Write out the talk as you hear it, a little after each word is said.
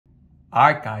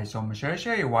Alright guys, so I'm going to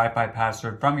share your Wi-Fi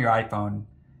password from your iPhone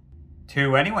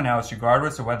to anyone else,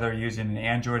 regardless of whether you're using an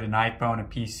Android, an iPhone, a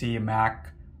PC, a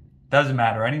Mac, doesn't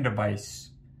matter, any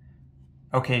device.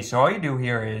 Okay, so all you do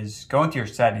here is go into your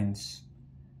settings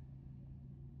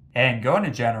and go into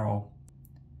general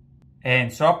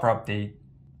and software update,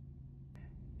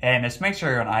 and just make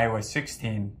sure you're on iOS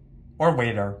 16 or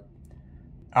later.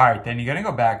 Alright, then you're going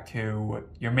to go back to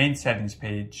your main settings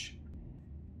page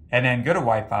and then go to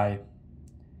Wi-Fi.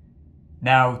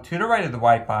 Now, to the right of the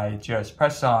Wi-Fi, just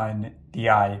press on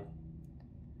the I.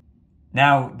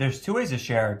 Now, there's two ways to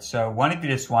share it. So one, if you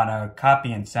just want to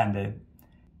copy and send it.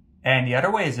 And the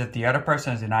other way is if the other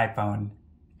person has an iPhone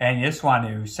and you just want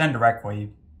to send directly.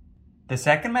 The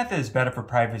second method is better for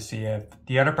privacy if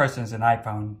the other person has an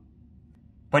iPhone.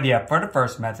 But yeah, for the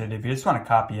first method, if you just want to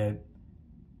copy it,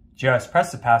 just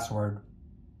press the password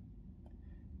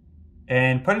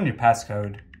and put in your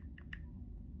passcode.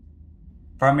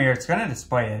 From here, it's going to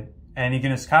display it, and you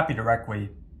can just copy directly.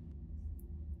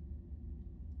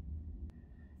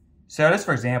 So just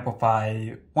for example, if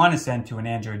I want to send to an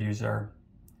Android user,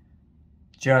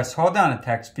 just hold down the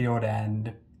text field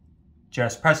and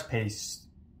just press paste.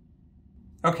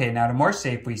 Okay, now to more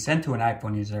safely send to an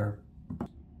iPhone user.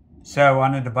 So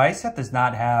on a device that does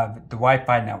not have the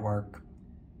Wi-Fi network,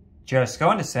 just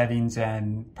go into settings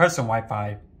and press on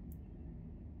Wi-Fi.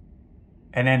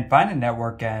 And then find a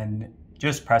network and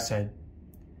just press it.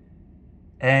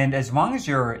 And as long as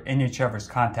you're in each other's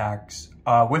contacts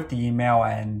with the email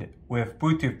and with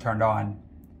Bluetooth turned on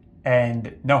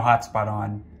and no hotspot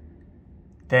on,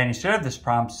 then you should have this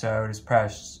prompt, so just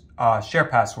press share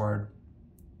password.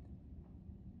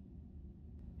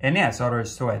 And yeah, that's all there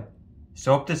is to it.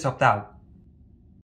 So hope this helped out.